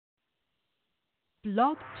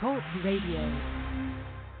Blog Talk Radio.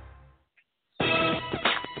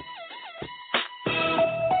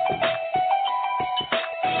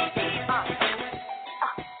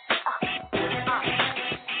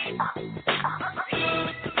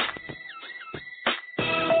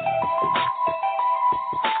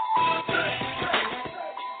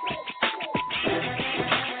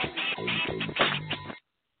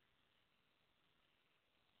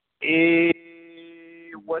 Hey,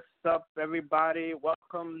 what's up, everybody?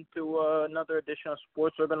 Welcome to another edition of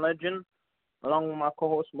Sports Urban Legend, along with my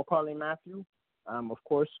co-host Macaulay Matthew. Of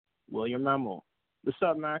course, William Memo. What's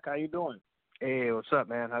up, Mac? How you doing? Hey, what's up,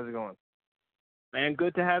 man? How's it going? Man,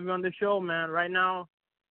 good to have you on the show, man. Right now,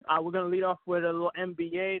 we're gonna lead off with a little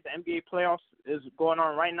NBA. The NBA playoffs is going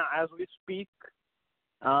on right now as we speak.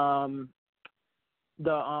 The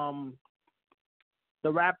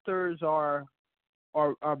Raptors are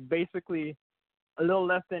basically a little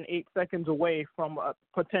less than 8 seconds away from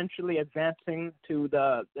potentially advancing to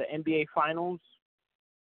the NBA Finals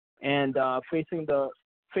and facing the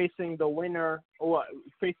winner, or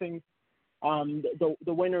facing the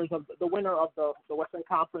winner of the Western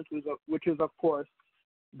Conference, which is of course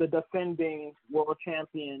the defending world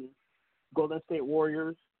champion Golden State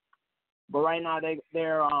Warriors. But right now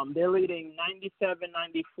they're leading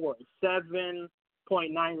 97-94,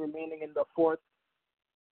 7.9 remaining in the fourth.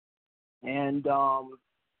 And the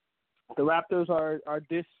Raptors are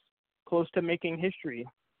this close to making history,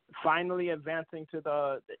 finally advancing to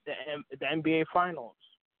the NBA Finals.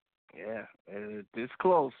 Yeah, it's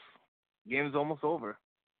close. Game's almost over.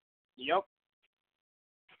 Yep.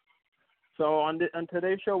 So on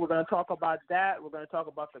today's show, we're going to talk about that. We're going to talk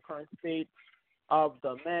about the current state of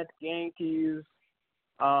the Mets, Yankees,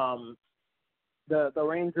 the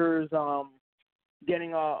Rangers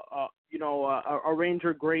getting a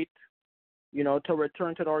Ranger great, to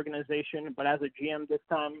return to the organization, but as a GM this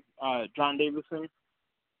time, John Davidson.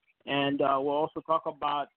 And we'll also talk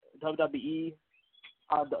about WWE,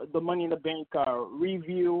 the Money in the Bank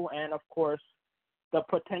review, and, of course, the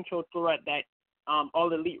potential threat that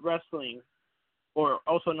All Elite Wrestling, or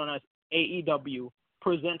also known as AEW,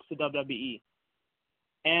 presents to WWE.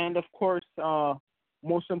 And, of course,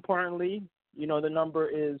 most importantly, the number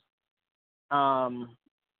is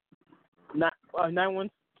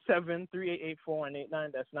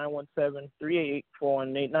 917-388-4189. That's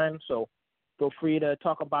 917-388-4189. So feel free to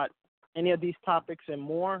talk about any of these topics and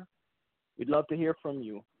more. We'd love to hear from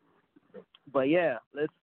you. But yeah,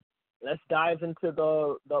 let's dive into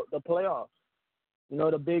the playoffs.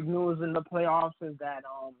 The big news in the playoffs is that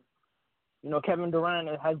Kevin Durant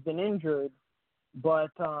has been injured,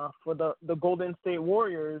 but for the Golden State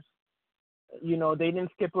Warriors, they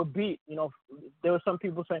didn't skip a beat. There were some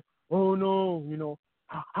people saying, "Oh no,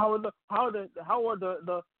 how are the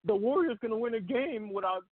Warriors going to win a game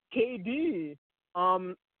without KD?"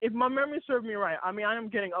 If my memory serves me right, I mean, I am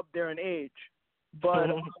getting up there in age, but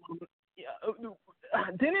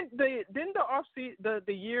didn't the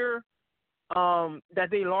year that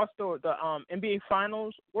they lost the NBA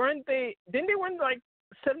Finals, didn't they win like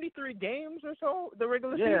 73 games or so the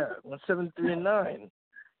regular season? Yeah, 73-9.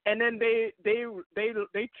 And then they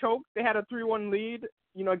choked. They had a 3-1 lead,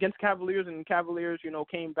 against Cavaliers, and Cavaliers,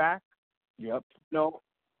 came back. Yep.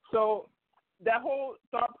 So that whole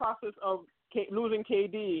thought process of losing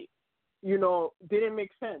KD, didn't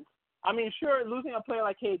make sense. I mean, sure, losing a player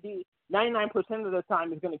like KD 99% of the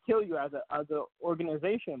time is going to kill you as a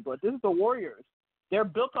organization, but this is the Warriors. They're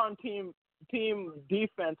built on team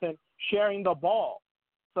defense and sharing the ball.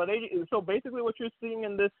 So basically what you're seeing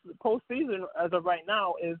in this postseason as of right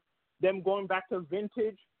now is them going back to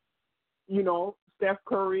vintage, Steph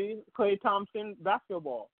Curry, Klay Thompson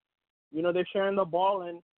basketball. They're sharing the ball,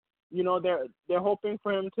 and they're hoping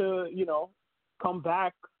for him to come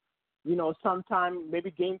back, sometime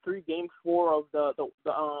maybe game 3, game 4 of the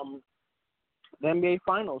NBA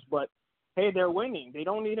Finals. But hey, they're winning. They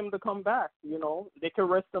don't need him to come back. They can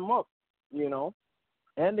rest him up.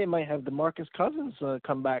 And they might have DeMarcus Cousins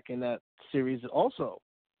come back in that series also.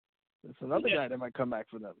 It's another guy that might come back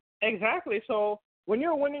for them. Exactly. So when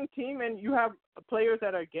you're a winning team and you have players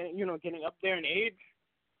that are getting up there in age,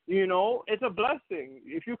 it's a blessing.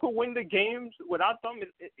 If you could win the games without them,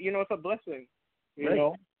 it's a blessing.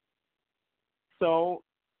 Right. So,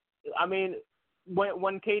 I mean,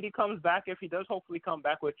 when KD comes back, if he does hopefully come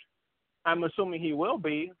back, which I'm assuming he will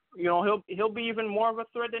be, he'll be even more of a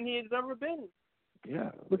threat than he has ever been.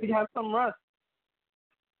 Yeah. But he has some rust.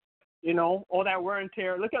 All that wear and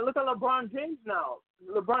tear. Look at LeBron James now.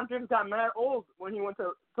 LeBron James got mad old when he went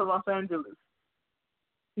to Los Angeles.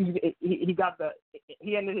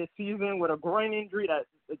 he ended his season with a groin injury that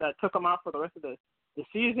took him out for the rest of the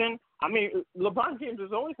season. I mean, LeBron James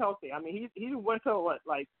is always healthy. I mean, he went to what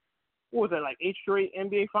was it, like 8 straight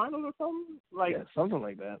NBA Finals or something? Like, yeah, something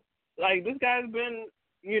like that. Like, this guy's been,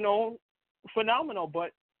 phenomenal,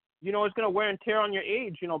 but, it's going to wear and tear on your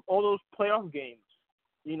age, all those playoff games,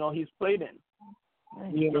 he's played in.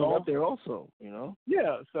 He's up there also,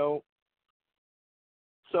 Yeah, so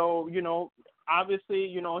obviously,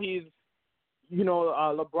 he's,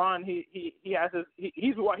 LeBron, he has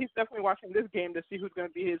he's definitely watching this game to see who's going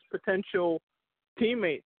to be his potential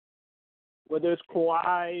teammate, whether it's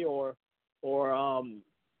Kawhi or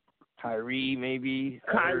Kyrie maybe.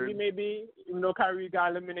 Even though Kyrie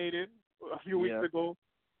got eliminated a few weeks ago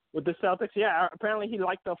with the Celtics. Yeah, apparently he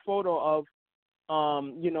liked a photo of,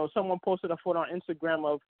 someone posted a photo on Instagram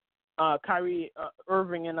of Kyrie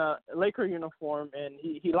Irving in a Laker uniform, and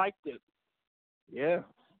he liked it. Yeah.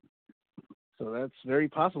 So that's very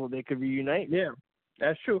possible they could reunite. Yeah,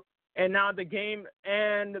 that's true. And now the game,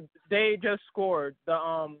 and they just scored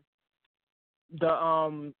the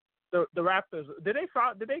Raptors. Did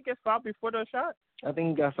they get fouled before the shot? I think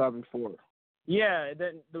he got fouled before. Yeah,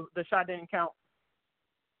 then the shot didn't count.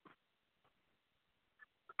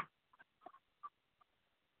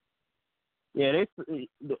 Yeah,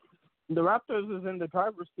 the Raptors is in the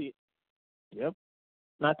driver's seat. Yep.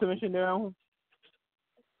 Not to mention they're at home.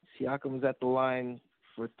 Siakam was at the line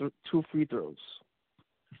for 2 free throws.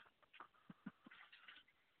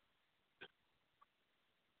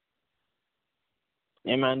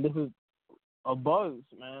 Hey, man, this is a buzz,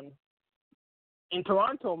 man. In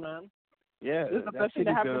Toronto, man. Yeah. This is the best thing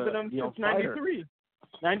that happened to them since 93.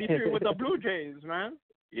 93 with the Blue Jays, man.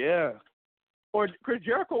 Yeah. Or Chris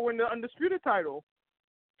Jericho win the Undisputed title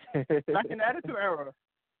back in the Attitude Era.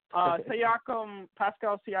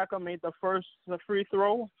 Pascal Siakam made the first free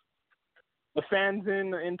throw. The fans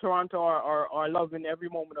in Toronto are loving every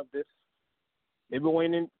moment of this. They've been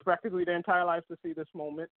waiting practically their entire lives to see this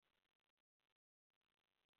moment.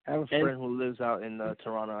 I have a friend who lives out in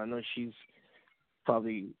Toronto. I know she's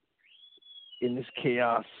probably in this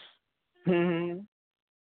chaos. Mm-hmm.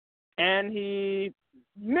 And he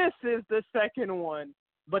misses the second one,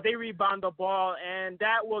 but they rebound the ball, and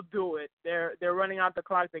that will do it. They're running out the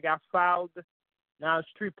clock. They got fouled. Now it's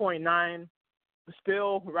 3.9.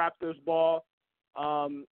 Still Raptors ball.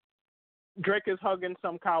 Drake is hugging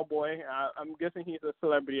some cowboy. I'm guessing he's a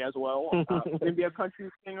celebrity as well. Maybe a country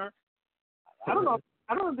singer. I don't know if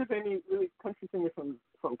there's any really country singers from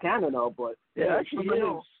Canada, but there actually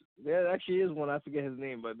is. There actually is one. I forget his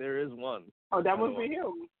name, but there is one. Oh, that must be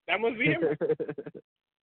him. That must be him.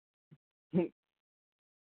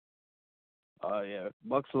 Oh yeah,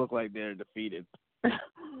 Bucks look like they're defeated.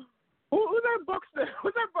 Who's that Bucks?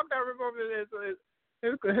 Who's that Buck that removed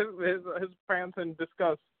his pants in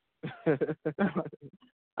disgust?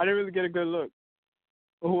 I didn't really get a good look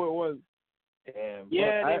who it was. Damn.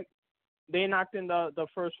 Yeah, they knocked in the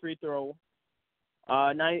first free throw.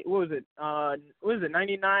 What was it?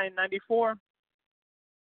 99-94?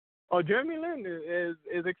 Oh, Jeremy Lin is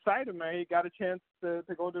excited, man. He got a chance to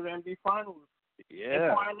go to the NBA Finals. Yeah. And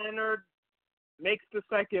Kawhi Leonard makes the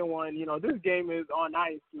second one. This game is on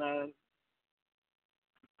ice, man.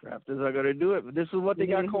 Raptors are going to do it, but this is what they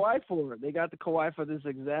got Kawhi for. They got the Kawhi for this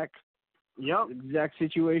exact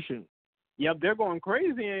situation. Yep, they're going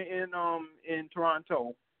crazy in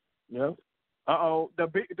Toronto. Yep.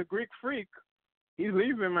 The Greek Freak, he's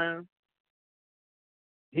leaving, man.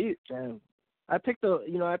 I picked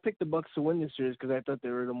the Bucks to win this series because I thought they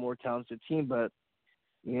were the more talented team, but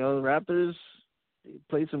the Raptors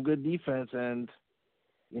played some good defense and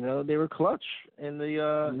they were clutch in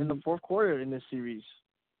the fourth quarter in this series.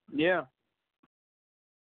 Yeah.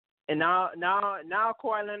 And now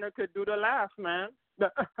Kawhi Leonard could do the laugh, man.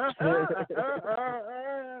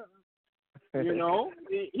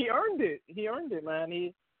 He earned it. He earned it, man.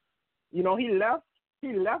 He left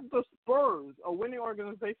the Spurs, a winning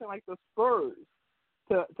organization like the Spurs,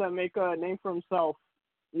 to make a name for himself,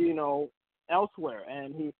 elsewhere.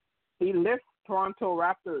 And he lifts Toronto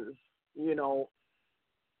Raptors,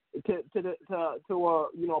 to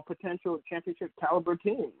a potential championship caliber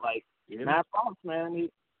team. Like, Matt Fox, man.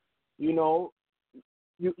 You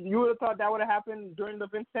would have thought that would have happened during the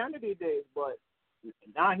Vinsanity days, but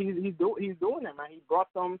now he's doing it, man. He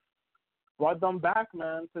brought them back,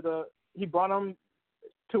 man. He brought them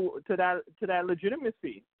to that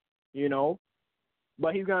legitimacy,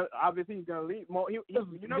 But he's gonna leave.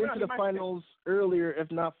 He's been to the finals earlier,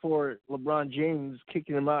 if not for LeBron James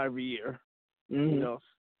kicking him out every year. Mm-hmm.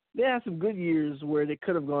 They had some good years where they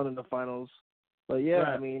could have gone in the finals, but right.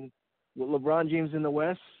 I mean, with LeBron James in the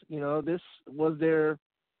West, this was their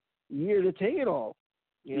year to take it all.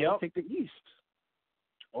 Take the East.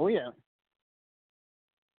 Oh yeah.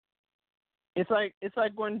 It's like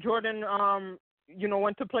when Jordan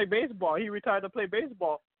went to play baseball. He retired to play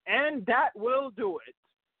baseball, and that will do it.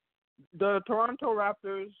 The Toronto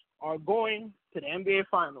Raptors are going to the NBA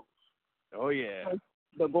Finals. Oh yeah.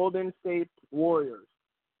 The Golden State Warriors.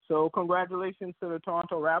 So congratulations to the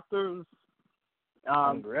Toronto Raptors.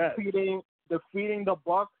 Defeating the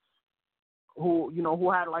Bucks, who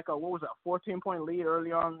had like a 14-point lead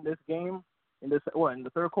early on in this game in the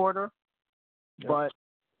third quarter. Yep. But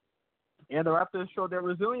the Raptors showed their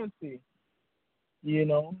resiliency. This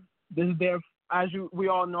is we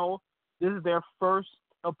all know, this is their first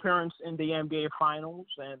appearance in the NBA Finals,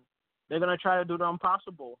 and they're gonna try to do the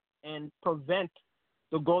impossible and prevent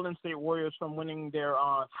the Golden State Warriors from winning their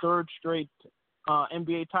third straight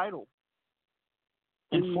NBA title.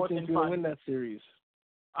 Who do you think will win that series?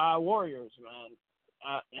 Warriors,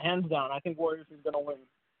 man. Hands down. I think Warriors is going to win.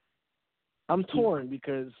 I'm torn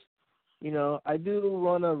because, I do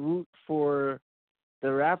want to root for the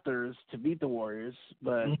Raptors to beat the Warriors,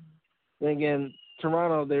 but then again,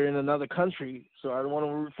 Toronto, they're in another country, so I don't want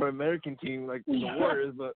to root for an American team like the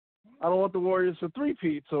Warriors, but I don't want the Warriors to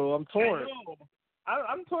three-peat, so I'm torn.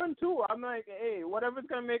 I'm torn too. I'm like, hey, whatever's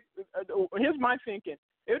going to make here's my thinking.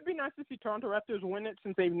 It would be nice to see Toronto Raptors win it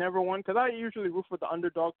since they've never won, because I usually root for the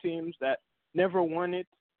underdog teams that never won it.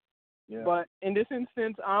 Yeah. But in this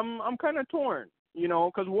instance, I'm kind of torn,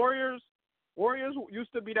 because Warriors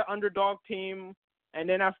used to be the underdog team, and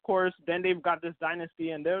then of course they've got this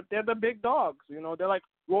dynasty, and they're the big dogs. They're like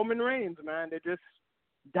Roman Reigns, man. They're just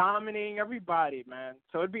dominating everybody, man.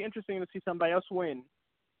 So it'd be interesting to see somebody else win.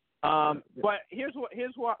 But here's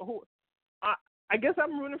what I guess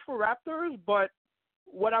I'm rooting for Raptors, but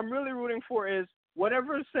what I'm really rooting for is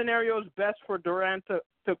whatever scenario is best for Durant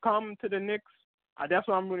to come to the Knicks. That's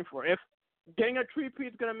what I'm rooting for. If getting a three-peat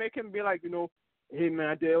is going to make him be like, hey, man,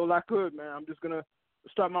 I did all I could, man. I'm just going to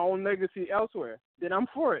start my own legacy elsewhere. Then I'm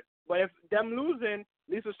for it. But if them losing, at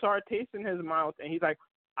least start tasting his mouth, and he's like,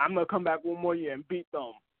 I'm going to come back one more year and beat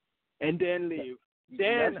them and then leave.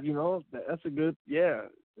 Then that's a good,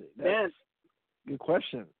 that's good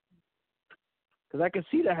question. Because I can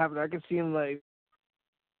see that happen. I can see him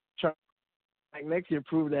next year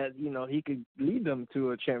prove that he could lead them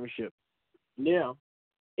to a championship. Yeah,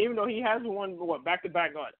 even though he has won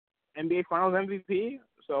back-to-back NBA Finals MVP.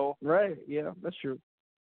 So right, yeah, that's true.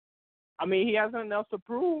 I mean, he has nothing else to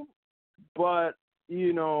prove, but he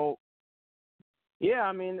did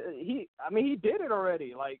it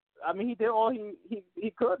already. He did all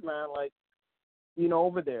he could, man.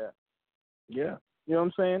 Over there. Yeah, you know what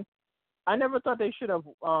I'm saying. I never thought they should have.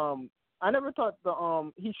 I never thought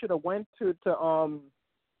he should have went to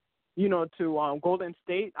Golden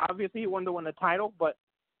State. Obviously, he wanted to win the title, but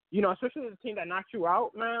especially the team that knocked you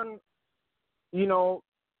out, man.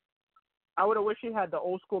 I would have wished he had the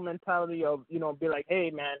old school mentality of be like,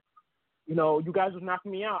 hey, man, you guys was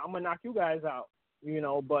knocking me out, I'm gonna knock you guys out.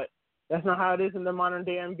 But that's not how it is in the modern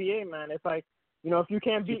day NBA, man. It's like if you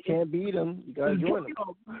can't beat them, you gotta join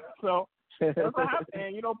them. So that's what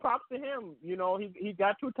happened. And props to him. He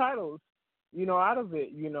got 2 titles. Out of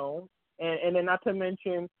it, and then not to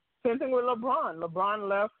mention, same thing with LeBron. LeBron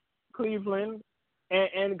left Cleveland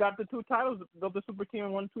and got the 2 titles, built the super team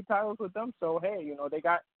and won 2 titles with them. So, hey, they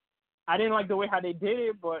got, I didn't like the way how they did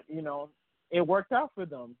it, but, it worked out for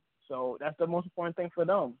them. So that's the most important thing for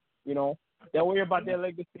them, They'll worry about their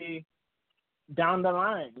legacy down the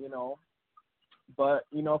line, But,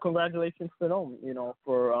 congratulations to them,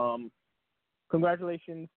 for,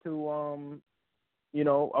 congratulations to,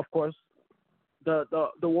 of course,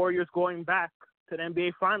 the Warriors going back to the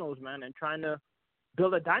NBA Finals, man, and trying to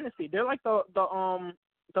build a dynasty. They're like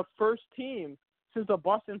the first team since the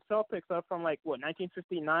Boston Celtics are from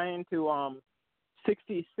 1959 to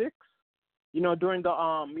 66. During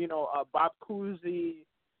the Bob Cousy,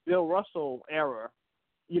 Bill Russell era.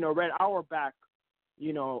 Red Auerbach,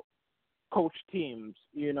 coach teams.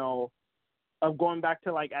 Of going back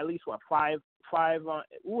to at least five. What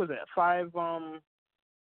was it? 5.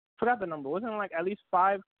 Forgot the number. Wasn't it at least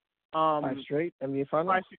 5? 5 straight NBA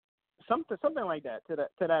Finals. Something like that to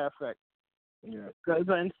that effect. Yeah, it's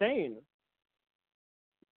insane.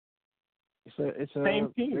 It's a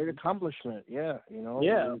Same team. great accomplishment. Yeah,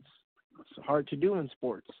 Yeah. It's hard to do in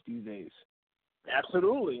sports these days.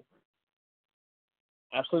 Absolutely.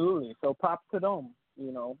 So props to them.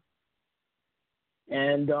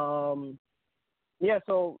 And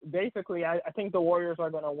so basically, I think the Warriors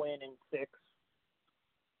are going to win in 6.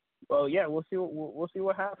 Well, yeah, we'll see. We'll see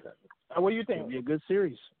what happens. What do you think? It'll be a good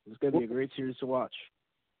series. It's gonna be a great series to watch.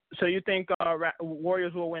 So you think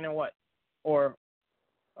Warriors will win in what? Or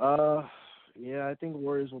yeah, I think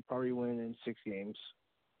Warriors will probably win in 6 games.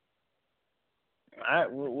 All right,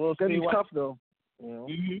 we'll It's gonna see. be tough though. You know.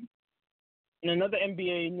 Mm-hmm. And another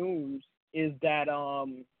NBA news is that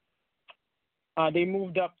they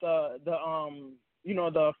moved up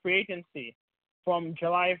the free agency from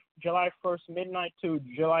July 1st midnight to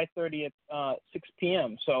July 30th 6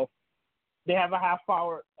 p.m. So they have a half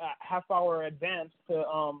hour advance to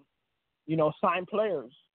sign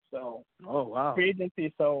players. So free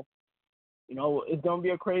agency. So it's gonna be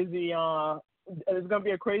a crazy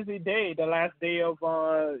day, the last day of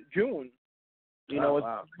June.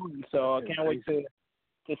 So I can't wait to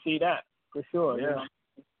see that for sure. Yeah.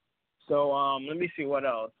 So let me see what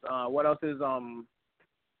else. What else is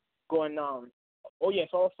going on? Oh yes,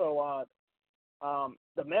 also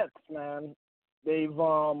the Mets, man. They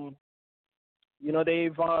were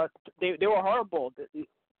horrible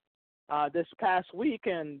this past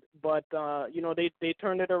weekend, but they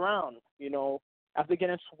turned it around. After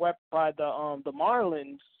getting swept by the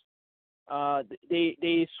Marlins,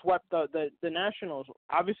 they swept the Nationals.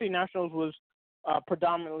 Obviously, Nationals was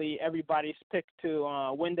predominantly everybody's pick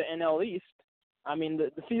to win the NL East. I mean,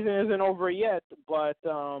 the season isn't over yet, but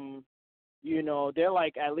they're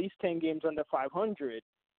like at least 10 games under 500,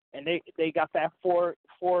 and they got that four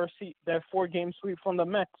game sweep from the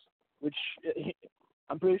Mets, which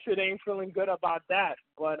I'm pretty sure they ain't feeling good about that.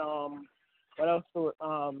 But what else?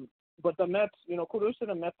 But the Mets, kudos to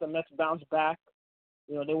the Mets. The Mets bounced back.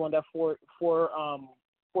 They won that four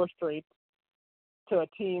straight to a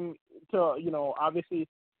team obviously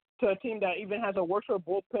to a team that even has a worse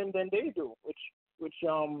bullpen than they do, which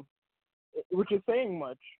is saying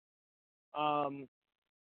much. And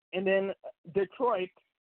then Detroit,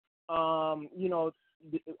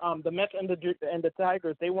 the Mets and the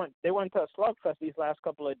Tigers, they went to a slugfest these last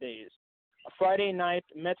couple of days. Friday night,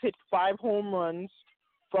 Mets hit 5 home runs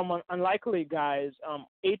from unlikely guys.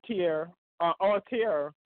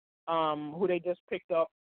 Altier, who they just picked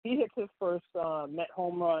up, he hit his first Met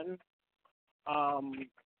home run. I'm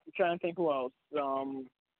trying to think who else. Homered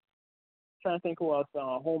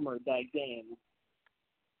that game.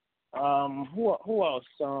 Who else?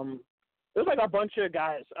 There's like a bunch of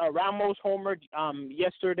guys. Ramos homered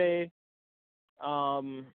yesterday.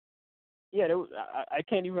 I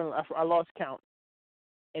can't even. I lost count.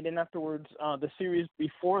 And then afterwards, the series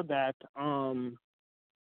before that,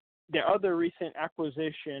 their other recent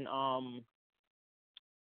acquisition.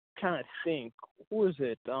 Trying to think, who is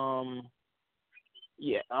it?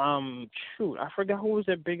 Shoot, I forgot who was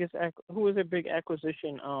their big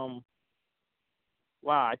acquisition.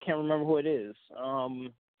 Wow, I can't remember who it is.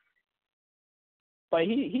 But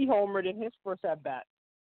he homered in his first at bat.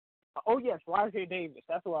 Oh yes, Rajay Davis.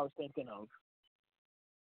 That's what I was thinking of.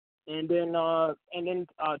 And then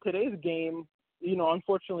today's game,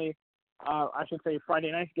 unfortunately, I should say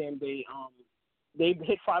Friday night's game, they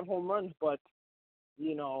hit 5 home runs, but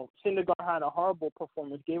Syndergaard had a horrible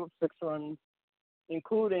performance. Gave up 6 runs,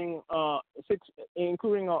 including a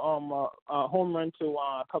home run to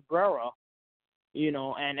Cabrera.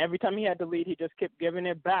 And every time he had the lead, he just kept giving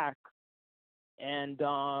it back. And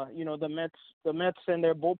the Mets and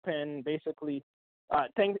their bullpen basically,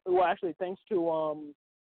 thanks to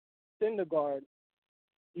Syndergaard,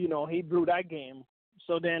 he blew that game.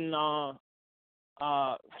 So then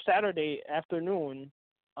Saturday afternoon,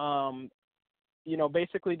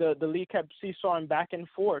 basically the league kept seesawing back and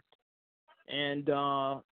forth, and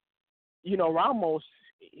Ramos,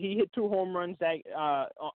 he hit 2 home runs that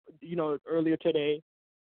earlier today,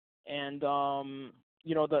 and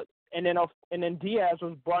and then Diaz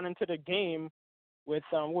was brought into the game with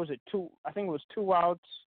what was it, 2? I think it was 2 outs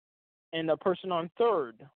and a person on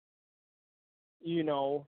third.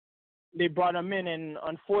 They brought him in, and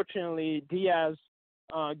unfortunately Diaz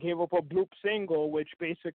gave up a bloop single, which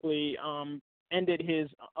basically ended his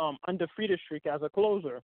undefeated streak as a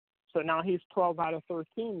closer. So now he's 12 out of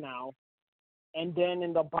 13 now. And then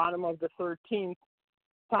in the bottom of the 13th,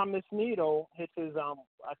 Thomas Nido hits his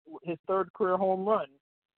 3rd career home run,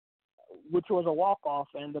 which was a walk-off,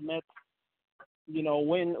 and the Mets,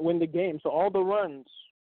 win the game. So all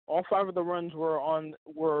 5 of the runs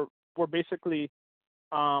were basically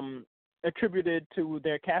attributed to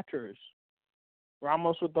their catchers.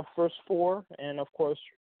 Ramos with the first 4, and of course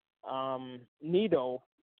Nido,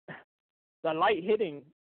 the light hitting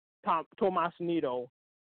Tomas Nido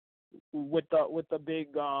with the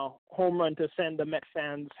big home run to send the Met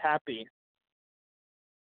fans happy.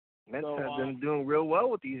 Mets have been doing real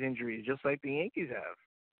well with these injuries, just like the Yankees have.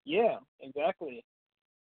 Yeah, exactly.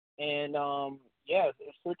 And yeah,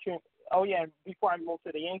 switching. Oh yeah, before I move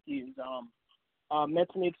to the Yankees,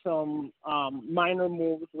 Mets made some minor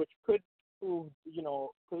moves, which could prove,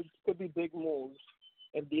 could be big moves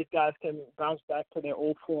if these guys can bounce back to their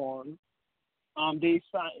old form. They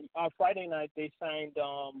signed Friday night. They signed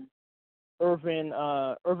Irvin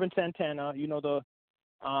Santana. The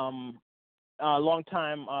um,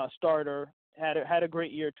 longtime starter had a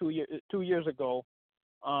great year 2 years ago.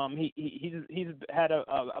 He's had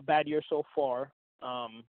a bad year so far.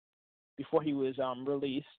 Before he was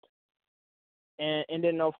released, and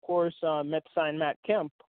then of course Mets signed Matt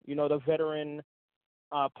Kemp. The veteran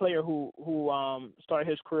player who started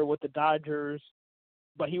his career with the Dodgers,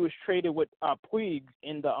 but he was traded with Puig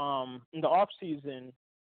in the off season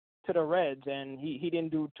to the Reds, and he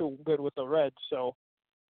didn't do too good with the Reds. So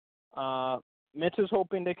Mets is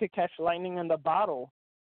hoping they could catch lightning in the bottle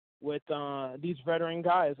with these veteran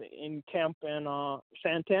guys in Kemp and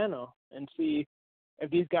Santana, and see if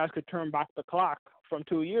these guys could turn back the clock from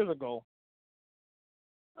 2 years ago.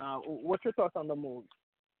 What's your thoughts on the move?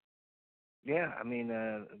 Yeah, I mean,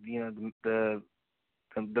 the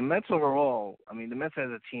Mets overall. I mean, the Mets as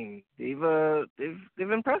a team,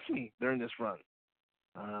 they've impressed me during this run.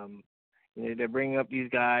 They're bringing up these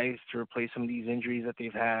guys to replace some of these injuries that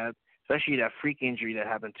they've had, especially that freak injury that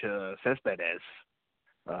happened to Cespedes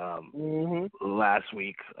last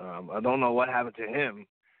week. I don't know what happened to him.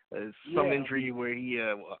 It's some injury where he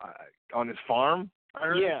on his farm. I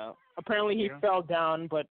heard. Yeah, apparently he fell down,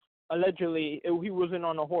 but allegedly he wasn't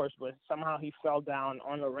on a horse, but somehow he fell down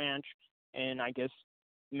on the ranch and I guess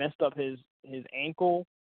messed up his ankle.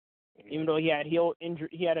 Even though he had heel injury,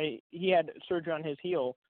 he had surgery on his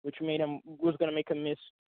heel, which was going to make him miss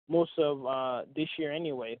most of this year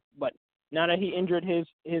anyway. But now that he injured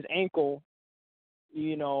his ankle,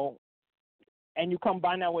 and you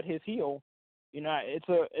combine that with his heel,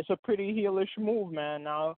 it's a pretty heelish move, man.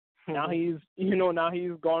 Now he's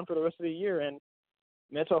gone for the rest of the year, and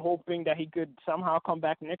Mets are hoping that he could somehow come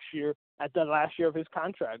back next year at the last year of his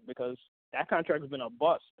contract, because that contract has been a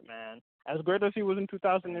bust, man. As great as he was in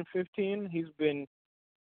 2015, he's the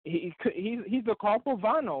Carpo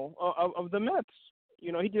Vano of the Mets.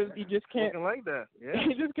 He just can't like that. Yeah.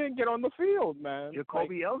 He just can't get on the field, man.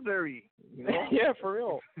 Jacoby Ellsbury. Yeah, for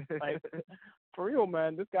real. For real,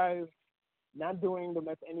 man. This guy is not doing the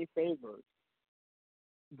Mets any favors.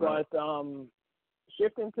 But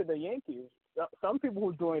shifting to the Yankees, some people who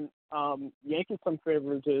are doing Yankees some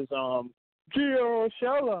favors is Gio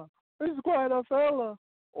Urshela. This is quite a fella.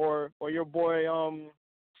 Or your boy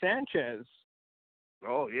Sanchez.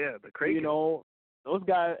 Oh yeah, the crazy. Those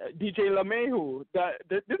guys, DJ LeMahieu.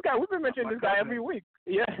 This guy, we've been mentioning this guy every week.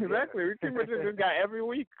 Yeah, exactly. We keep mentioning this guy every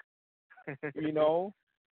week. Man.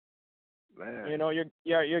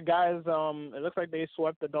 Your guys. It looks like they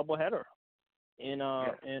swept the doubleheader in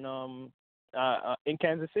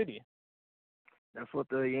Kansas City. That's what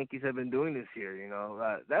the Yankees have been doing this year.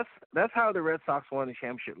 That's how the Red Sox won the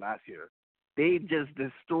championship last year. They just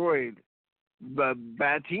destroyed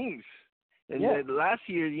bad teams. And last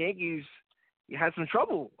year, the Yankees had some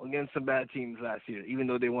trouble against some bad teams last year, even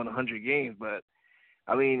though they won 100 games. But,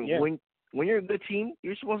 I mean, when you're a good team,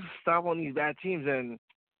 you're supposed to stop on these bad teams. And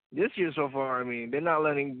this year so far, I mean, they're not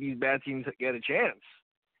letting these bad teams get a chance.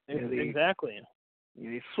 Exactly.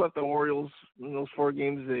 They swept the Orioles in those 4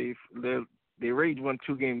 games. They already won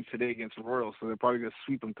 2 games today against the Royals, so they're probably gonna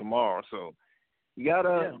sweep them tomorrow. So you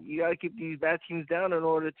gotta keep these bad teams down in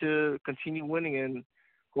order to continue winning and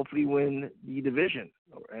hopefully win the division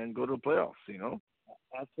and go to the playoffs.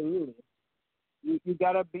 Absolutely. You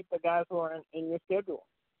gotta beat the guys who are in your schedule.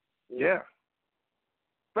 Yeah.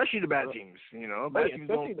 Especially the bad teams. Bad teams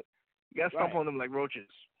you gotta stomp on them like roaches.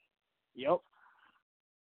 Yep.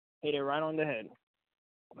 Hit it right on the head.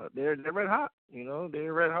 But they're red hot,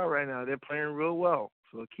 They're red hot right now. They're playing real well.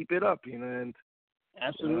 So keep it up, and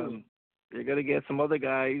absolutely. They're gonna get some other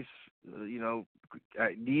guys.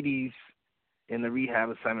 Didi's in the rehab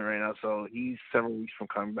assignment right now, so he's several weeks from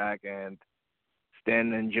coming back, and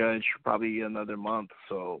Stanton and Judge probably another month.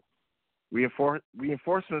 So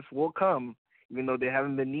reinforcements will come, even though they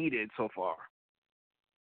haven't been needed so far.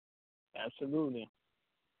 Absolutely.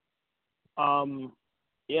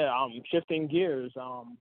 Shifting gears,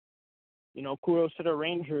 kudos to the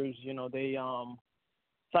Rangers. They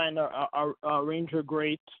signed a Ranger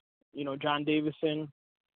great, John Davison.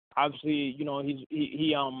 Obviously,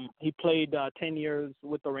 he played 10 years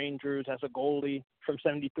with the Rangers as a goalie from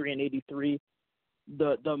 73 and 83.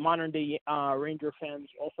 The modern day Ranger fans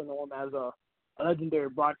also know him as a legendary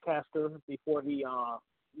broadcaster before he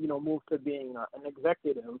moved to being an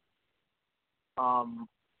executive.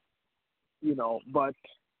 But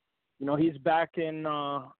he's back in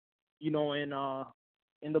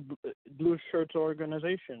in the Blue Shirts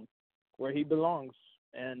organization where he belongs,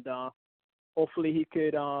 and hopefully he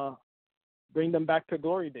could bring them back to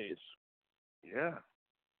glory days. Yeah.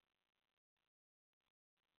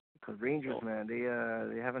 Because Rangers, man, they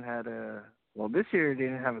haven't had this year they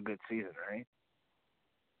didn't have a good season, right?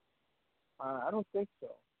 I don't think so.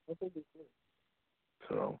 I think they did.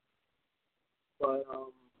 So. But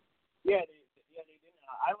they didn't.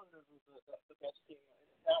 Islanders was the best team in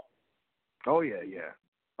town. Oh yeah,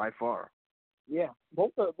 by far. Yeah,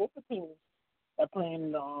 both the teams that play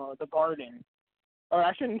in the Garden, or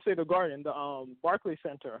I shouldn't say the Garden, the Barclays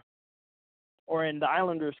Center, or in the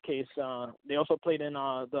Islanders' case, they also played in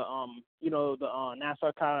the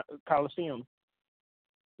Nassau Coliseum.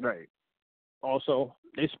 Right. Also,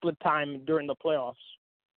 they split time during the playoffs.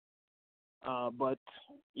 But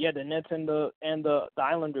yeah, the Nets and the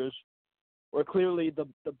Islanders were clearly the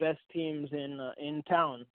best teams in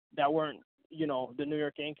town that weren't the New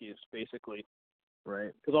York Yankees, basically.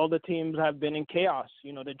 Right. Because all the teams have been in chaos.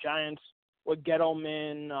 The Giants with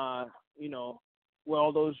Gettleman, with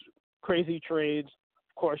all those crazy trades.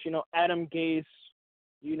 Of course, Adam Gase,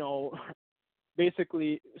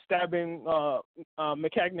 basically stabbing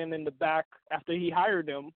McKagan in the back after he hired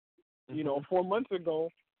him, 4 months ago.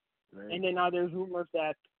 Right. And then now there's rumors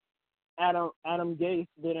that Adam Gase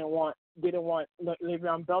didn't want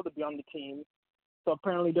Le'Veon Bell to be on the team. So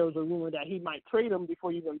apparently there was a rumor that he might trade him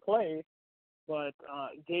before he even play. But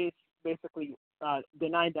Gase basically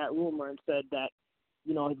denied that rumor and said that,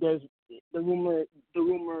 there's the rumor.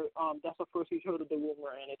 That's the first he's heard of the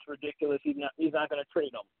rumor, and it's ridiculous. He's not going to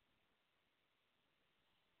trade him.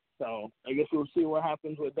 So I guess we'll see what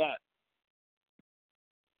happens with that.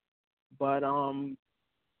 But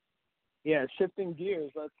shifting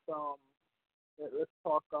gears. Let's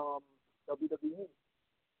talk WWE.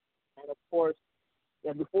 And of course,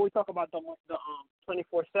 before we talk about the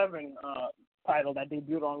 24/7 title that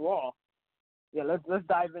debuted on Raw, let's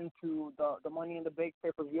dive into the Money in the Bank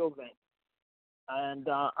pay-per-view event. And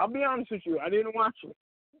I'll be honest with you, I didn't watch it.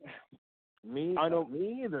 Me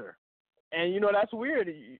either. And that's weird.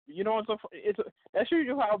 That shows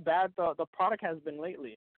you how bad the product has been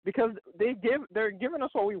lately, because they're giving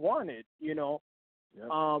us what we wanted. Yep.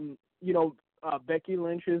 Becky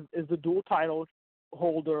Lynch is the dual title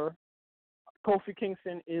holder. Kofi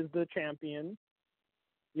Kingston is the champion.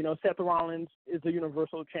 Seth Rollins is the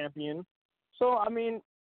Universal Champion. So, I mean,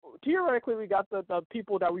 theoretically, we got the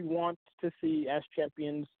people that we want to see as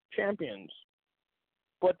champions.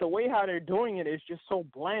 But the way how they're doing it is just so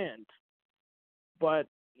bland. But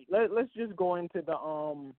let's just go into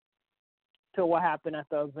to what happened at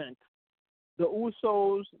the event. The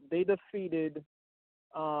Usos, they defeated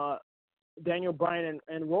Daniel Bryan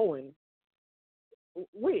and Rowan.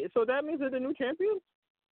 Wait, so that means they're the new champions?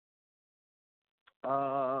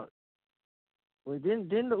 Didn't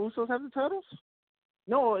the Usos have the titles?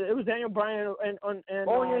 No, it was Daniel Bryan and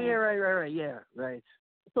oh yeah, right, yeah, right.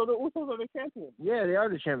 So the Usos are the champions. Yeah, they are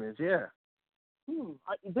the champions. Yeah.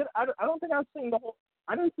 I don't think I've seen the whole.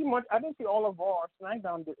 I didn't see much. I didn't see all of Raw or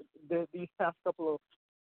SmackDown these past couple of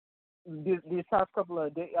days,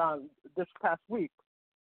 this past week.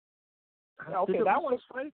 Okay, that one's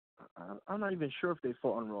fight. I'm not even sure if they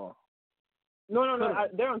fought on Raw. No.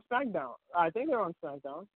 They're on SmackDown. I think they're on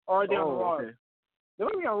SmackDown, or they're on Raw. Okay. They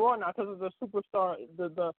might be on Raw now because of the superstar. I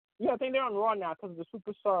think they're on Raw now because of the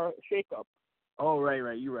superstar shakeup. Oh,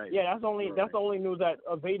 right. You're right. Yeah, that's the only news that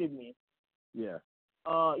evaded me. Yeah.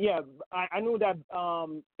 I knew that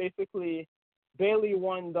basically Bayley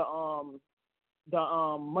won the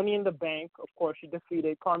Money in the Bank. Of course, she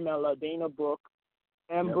defeated Carmella, Dana Brooke,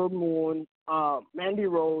 Ember Moon, Mandy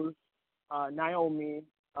Rose, Naomi,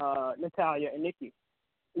 Natalya, and Nikki,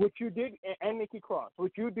 which you did, and Nikki Cross,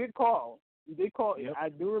 which you did call. You did call. Yep. I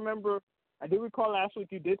do recall last week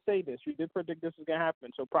you did say this. You did predict this was gonna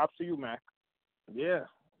happen. So props to you, Mac. Yeah,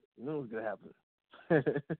 you knew it was gonna happen.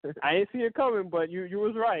 I didn't see it coming, but you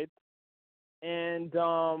was right. And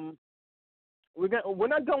we're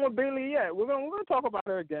not done with Bayley yet. We're gonna talk about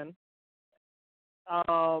her again.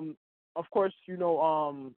 Of course,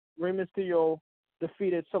 Rey Mysterio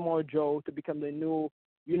defeated Samoa Joe to become the new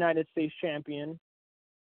United States champion.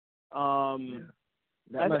 I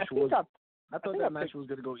thought that match was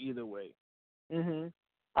gonna go either way. Mhm.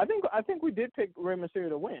 I think we did pick Rey Mysterio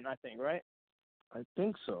to win. I think, right? I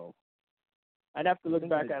think so. I'd have to look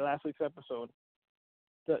back at last week's episode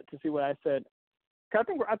to see what I said. I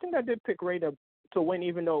think I did pick Rey to win,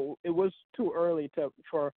 even though it was too early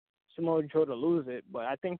for Samoa Joe to lose it. But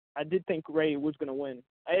I did think Rey was gonna win,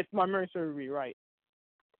 if my memory serves me right.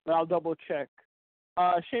 but I'll double check.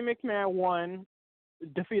 Shane McMahon won,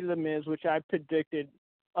 defeated The Miz, which I predicted,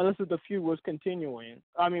 unless the feud was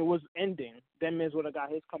was ending. Then Miz would have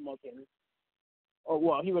got his comeuppance. Or,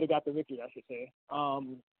 well, he would have got the victory, I should say.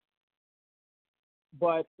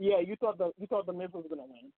 But yeah, you thought the Miz was gonna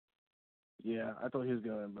win. Yeah, I thought he was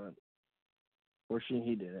going, but fortunately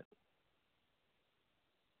he didn't.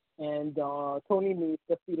 And Tony Nese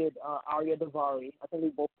defeated Arya Davari. I think we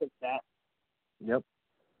both picked that. Yep.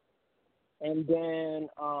 And then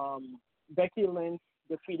Becky Lynch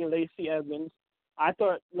defeated Lacey Evans. I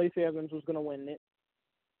thought Lacey Evans was gonna win it,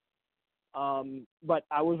 but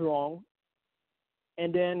I was wrong.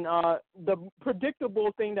 And then the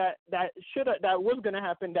predictable thing that was gonna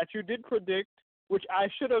happen that you did predict, which I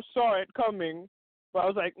should have saw it coming, but I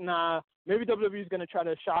was like, nah, maybe WWE is gonna try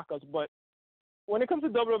to shock us. But when it comes to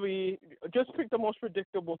WWE, just pick the most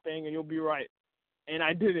predictable thing and you'll be right. And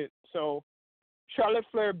I didn't. So Charlotte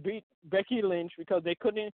Flair beat Becky Lynch because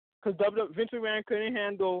Vince McMahon couldn't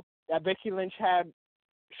handle that Becky Lynch had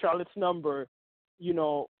Charlotte's number,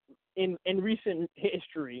 in recent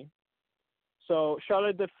history. So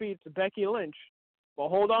Charlotte defeats Becky Lynch. But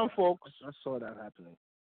hold on, folks. I saw that happening.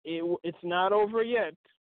 It's not over yet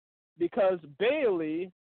because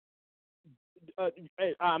Bayley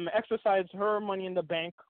exercised her Money in the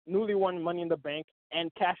Bank, newly won Money in the Bank,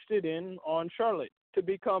 and cashed it in on Charlotte to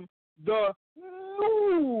become the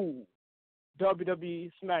new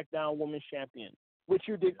WWE SmackDown Women's Champion, which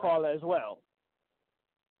you did call as well.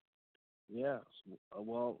 Yeah,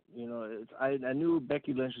 well, I knew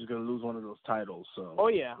Becky Lynch was going to lose one of those titles, so. Oh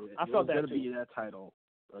yeah, I felt that too. It was going to be that title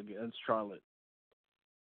against Charlotte.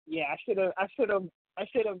 Yeah, I should have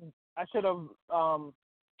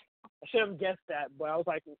guessed that, but I was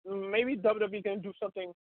like, maybe WWE can do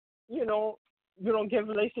something, give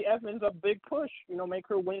Lacey Evans a big push, make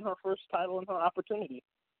her win her first title and her opportunity.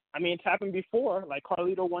 I mean, it's happened before. Like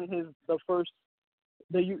Carlito won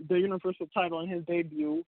the Universal title in his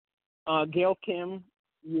debut. Gail Kim,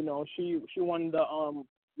 she won the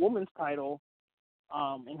women's title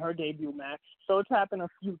in her debut match. So it's happened a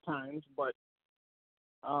few times, but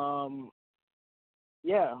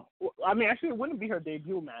yeah. I mean, actually, it wouldn't be her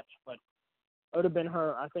debut match, but it would have been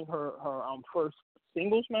her first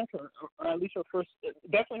singles match, or at least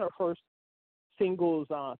definitely her first singles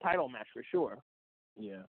title match for sure.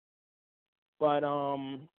 Yeah. But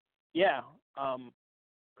yeah.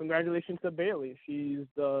 Congratulations to Bayley. She's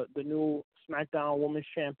the new SmackDown Women's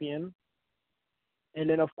Champion. And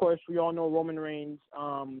then, of course, we all know Roman Reigns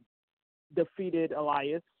defeated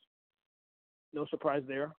Elias. No surprise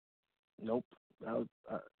there. Nope. That was,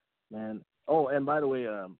 man. Oh, and by the way,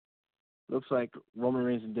 looks like Roman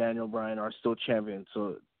Reigns and Daniel Bryan are still champions.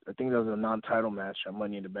 So I think that was a non-title match at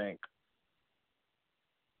Money in the Bank.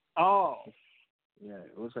 Oh. Yeah,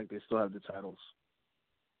 it looks like they still have the titles.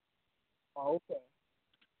 Oh, okay.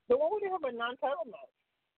 So why would they have a non-title match?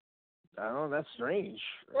 I don't know. That's strange.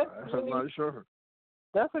 I'm not sure.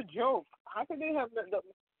 That's a joke. How could they have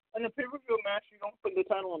in a pay-per-view match? You don't put the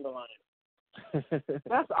title on the line.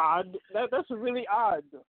 That's odd. That's really odd.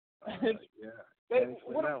 Yeah.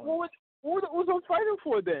 What was I fighting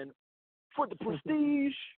for then? For the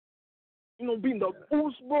prestige? Being the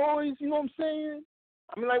Boost Boys? You know what I'm saying?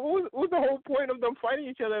 I mean, like, what was the whole point of them fighting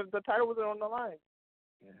each other if the title wasn't on the line?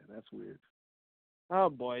 Yeah, that's weird. Oh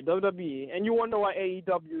boy, WWE, and you wonder why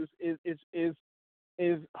AEW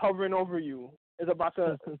is hovering over you, is about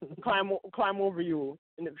to climb over you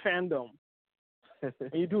in the fandom,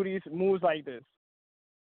 and you do these moves like this.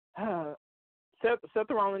 Seth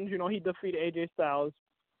Rollins, he defeated AJ Styles.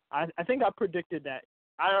 I think I predicted that.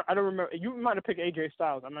 I don't remember. You might have picked AJ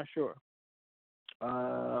Styles. I'm not sure.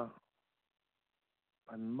 I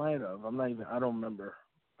might have. I don't remember.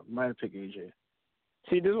 I might have picked AJ.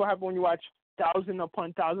 See, this is what happens when you watch thousands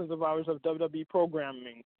upon thousands of hours of WWE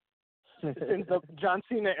programming since the John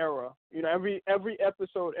Cena era. Every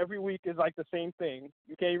episode, every week is like the same thing.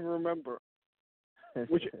 You can't even remember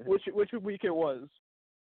which week it was.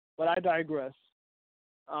 But I digress.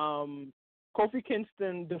 Kofi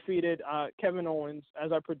Kingston defeated Kevin Owens,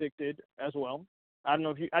 as I predicted as well. I don't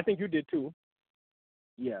know if I think you did too.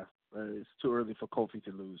 Yeah, it's too early for Kofi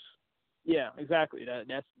to lose. Yeah, exactly.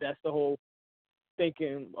 That's the whole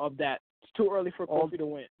thinking of that. It's too early for Kofi to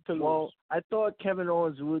lose. Well, I thought Kevin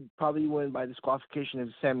Owens would probably win by disqualification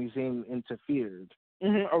if Sami Zayn interfered.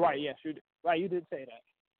 Mm-hmm. Oh, right, yes, you did say that.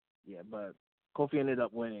 Yeah, but Kofi ended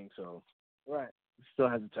up winning, so right, he still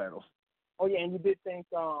has the title. Oh yeah, and you did think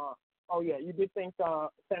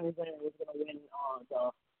Sami Zayn was gonna win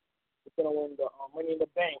the Money in the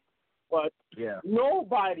Bank, but yeah,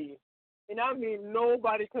 nobody And I mean,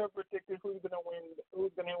 nobody could have predicted who's gonna win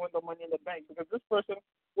the Money in the Bank because this person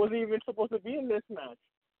wasn't even supposed to be in this match.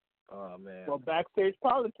 Oh man. Well, backstage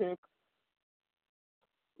politics.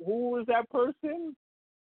 Who is that person?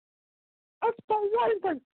 That's the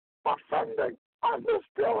Raven defending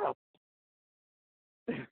undisputed.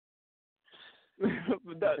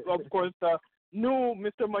 Of course, the new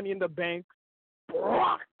Mr. Money in the Bank,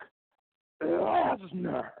 Brock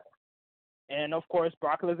Lesnar. And of course,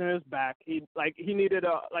 Brock Lesnar is back. He needed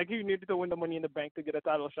to win the Money in the Bank to get a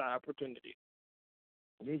title shot opportunity.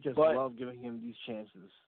 They just love giving him these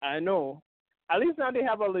chances. I know. At least now they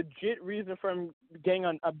have a legit reason for him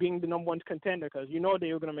getting being the number one contender because you know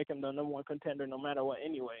they were gonna make him the number one contender no matter what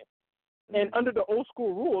anyway. And under the old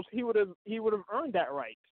school rules, he would have earned that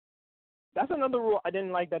right. That's another rule I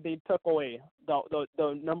didn't like that they took away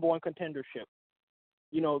the number one contendership.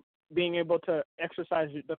 You know, being able to exercise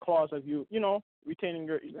the clause of retaining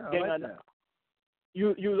your getting like that.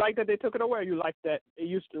 You like that they took it away. Or you like that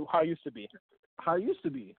how it used to be. How it used to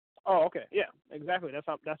be. Oh, okay, yeah, exactly.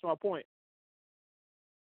 That's my point.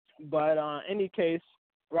 But any case,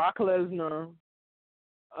 Brock Lesnar,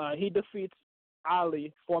 he defeats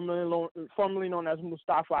Ali, formerly known as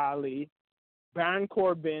Mustafa Ali, Baron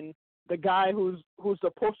Corbin, the guy who's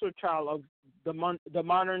the poster child of the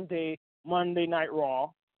modern day Monday Night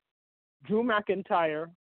Raw, Drew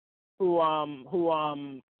McIntyre, what's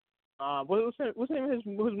the name of his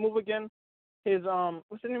move again?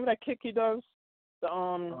 What's the name of that kick he does?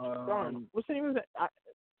 What's the name of that?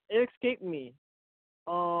 It escaped me.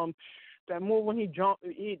 That move when he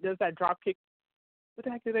does that drop kick. What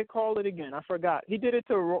the heck did they call it again? I forgot. He did it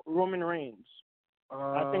to Roman Reigns.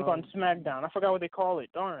 I think on SmackDown. I forgot what they call it.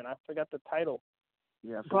 Darn, I forgot the title.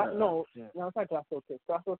 Yeah, no, it's not Glasso kick.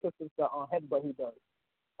 Glasso kick is the headbutt he does.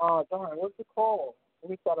 Darn, what's it called?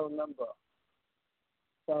 Let me try to remember.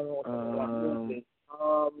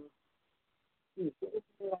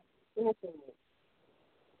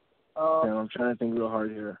 I'm trying to think real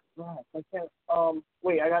hard here. Right, I can't.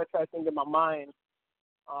 Wait, I gotta try to think in my mind.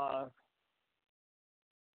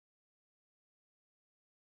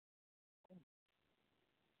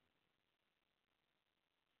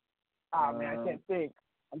 Man, I can't think.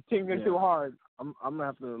 I'm thinking too hard. I'm gonna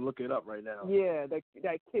have to look it up right now. Yeah, that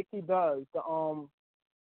kick he does.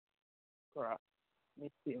 Crap. Let me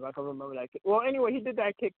see if I can remember that kick. Well, anyway, he did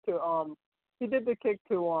that kick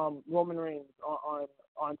to Roman Reigns on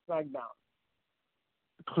SmackDown.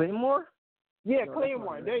 Claymore? Yeah, no,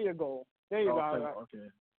 Claymore. Right. There you go. There you go. Right. Okay.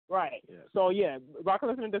 Right. Yeah. So yeah, Brock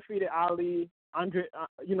Lesnar defeated Ali,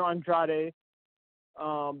 Andrade,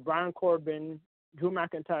 Baron Corbin, Drew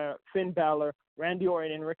McIntyre, Finn Balor, Randy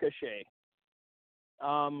Orton, and Ricochet.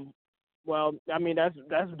 Well, I mean that's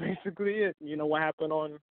basically it. You know what happened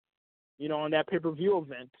on that pay-per-view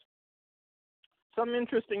event. Some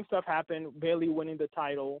interesting stuff happened. Bayley winning the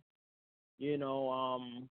title. And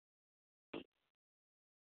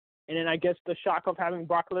then I guess the shock of having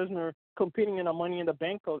Brock Lesnar competing in a Money in the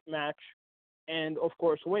Bank match, and of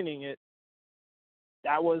course winning it.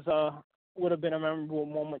 That would have been a memorable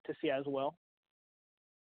moment to see as well.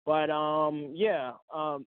 But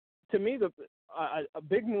to me a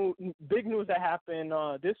big news that happened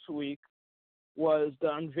this week was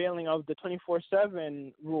the unveiling of the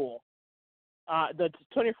 24/7 rule, the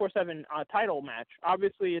 24/7 title match.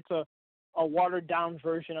 Obviously, it's a watered down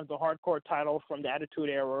version of the hardcore title from the Attitude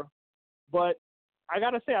Era, but I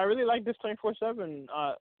gotta say I really like this 24/7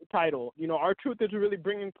 title. R-Truth is really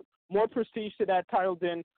bringing more prestige to that title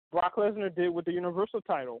than Brock Lesnar did with the Universal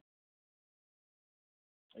title.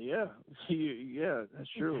 Yeah, that's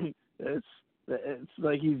true. It's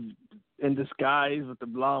like he's in disguise with the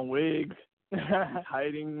blonde wig,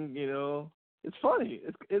 hiding. It's funny.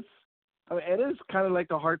 It's. I mean, it is kind of like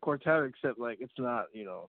the hardcore title, except like it's not. You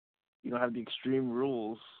don't have the extreme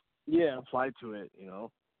rules. Yeah. Applied to it.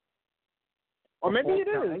 Or maybe it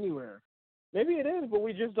is anywhere. Maybe it is, but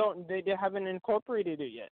we just don't. They haven't incorporated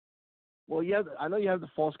it yet. Well, yeah, I know you have the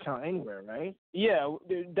false count anywhere, right? Yeah,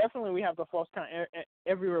 definitely we have the false count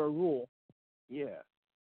everywhere rule. Yeah.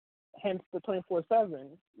 Hence the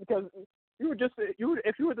 24/7, because if you were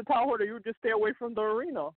the title holder, you would just stay away from the ring.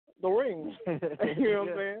 You know what I'm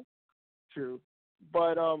saying? True.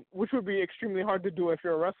 But which would be extremely hard to do if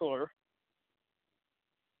you're a wrestler.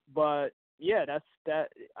 But yeah, that's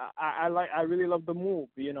that. I really love the move.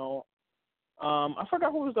 I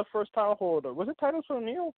forgot who was the first title holder. Was it Titus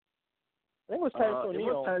O'Neil? I think it was Titus O'Neil.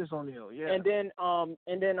 It was Titus O'Neil, yeah. And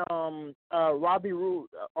then Robbie Roode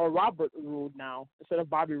or Robert Roode now instead of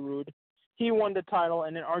Bobby Roode, he won the title.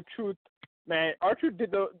 And then R-Truth, man, R-Truth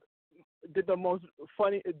did the most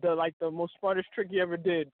funny, the most smartest trick he ever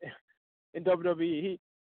did. in WWE.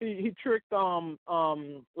 He tricked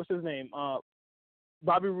what's his name,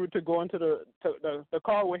 Bobby Roode to go into the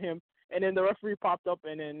car with him, and then the referee popped up,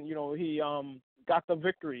 and then he got the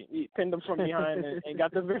victory. He pinned him from behind and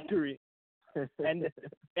got the victory.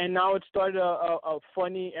 And now it started a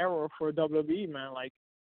funny era for WWE, man. Like,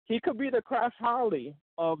 he could be the Crash Holly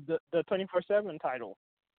of the 24/7 title.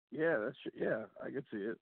 Yeah, that's true. Yeah, I can see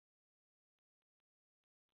it.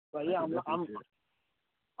 But yeah, I'm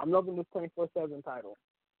loving this 24/7 title.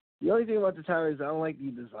 The only thing about the title is I don't like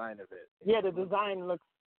the design of it. Yeah, the design looks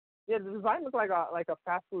like a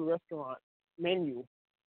fast food restaurant menu.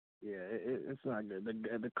 Yeah, it's not good.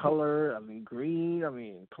 The color, I mean, green. I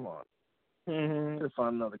mean, come on. Mm-hmm. Let's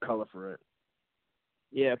find another color for it.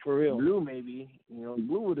 Yeah, for real. Blue, maybe.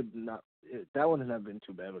 Blue would have not. That one has not been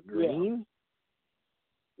too bad. But green.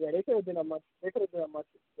 Yeah, they could have done a much better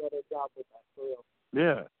job with that, for real.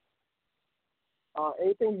 Yeah.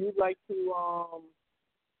 Anything you'd like to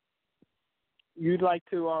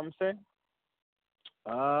say?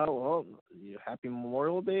 Well, happy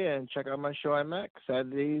Memorial Day, and check out my show at Mac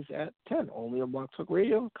Saturdays at 10, only on Block Talk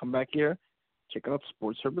Radio. Come back here, check out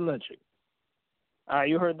Sports Urban Legend.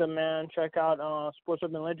 You heard the man. Check out Sports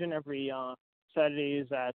Urban Legend every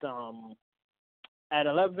Saturdays at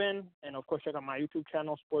 11, and of course check out my YouTube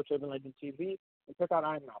channel, Sports Urban Legend TV, and check out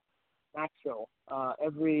Mac Show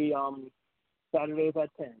every Saturdays at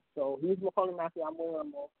 10. So he's Macaulay Matthew. I'm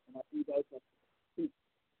William Mo, and I'll see you guys next week.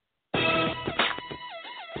 Peace.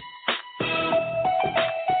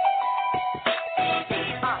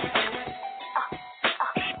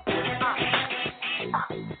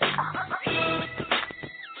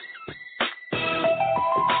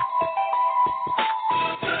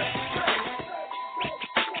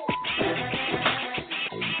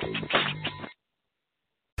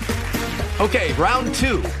 Okay, round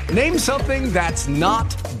 2. Name something that's not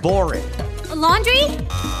boring. A laundry?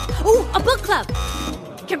 Ooh, a book club.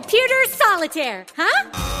 Computer solitaire, huh?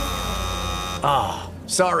 Ah,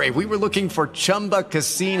 sorry, we were looking for Chumba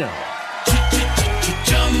Casino.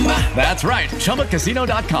 That's right,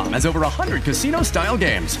 ChumbaCasino.com has over 100 casino-style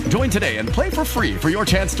games. Join today and play for free for your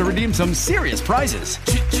chance to redeem some serious prizes.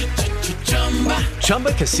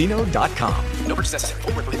 ChumbaCasino.com. No purchase necessary.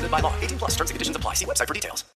 Void where prohibited by law. 18+ terms and conditions apply. See website for details.